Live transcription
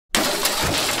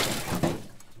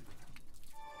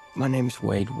My name's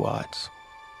Wade Watts.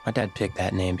 My dad picked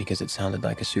that name because it sounded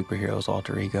like a superhero's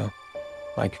alter ego,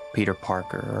 like Peter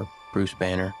Parker or Bruce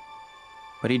Banner.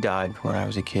 But he died when I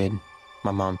was a kid,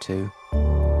 my mom too.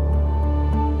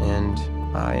 And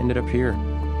I ended up here,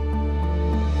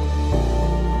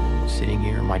 sitting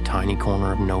here in my tiny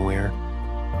corner of nowhere.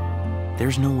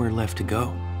 There's nowhere left to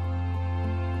go.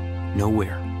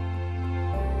 Nowhere.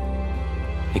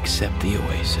 Except the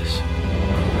Oasis.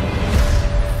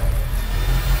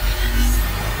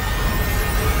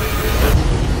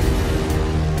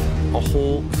 A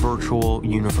whole virtual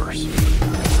universe.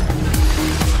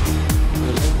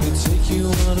 Let me take you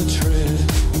on a trip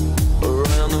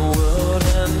around the world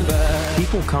and back.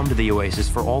 People come to the Oasis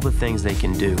for all the things they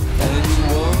can do. And you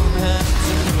won't have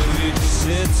to wait to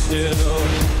sit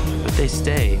still. But they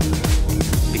stay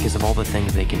because of all the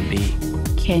things they can be.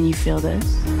 Can you feel this?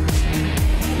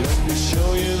 Let me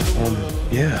show you the world.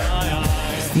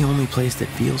 Yeah. It's the only place that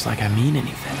feels like I mean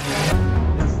anything.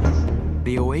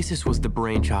 The Oasis was the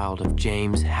brainchild of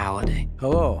James Halliday.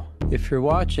 Hello. If you're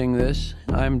watching this,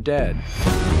 I'm dead.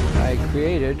 I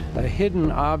created a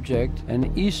hidden object,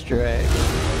 an Easter egg.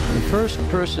 The first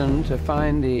person to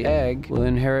find the egg will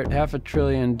inherit $500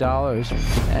 billion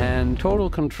and total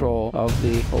control of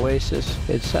the Oasis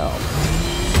itself.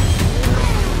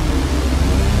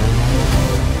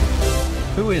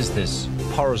 Who is this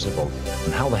Parzival,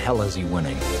 and how the hell is he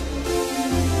winning?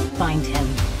 Find him.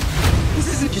 This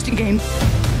isn't just a game.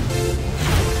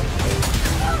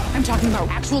 I'm talking about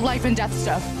actual life and death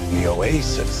stuff. The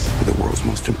Oasis, the world's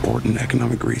most important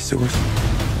economic resource.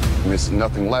 it's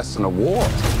nothing less than a war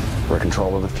for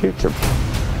control of the future.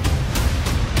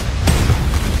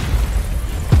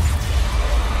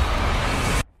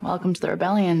 Welcome to the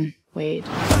rebellion, Wade.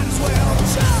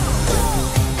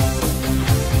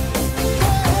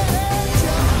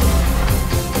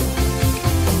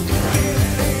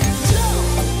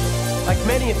 Like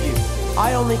many of you,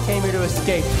 I only came here to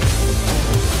escape.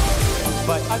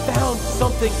 But I found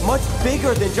something much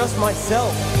bigger than just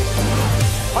myself.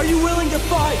 Are you willing to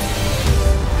fight?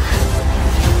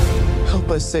 Help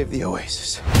us save the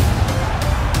Oasis.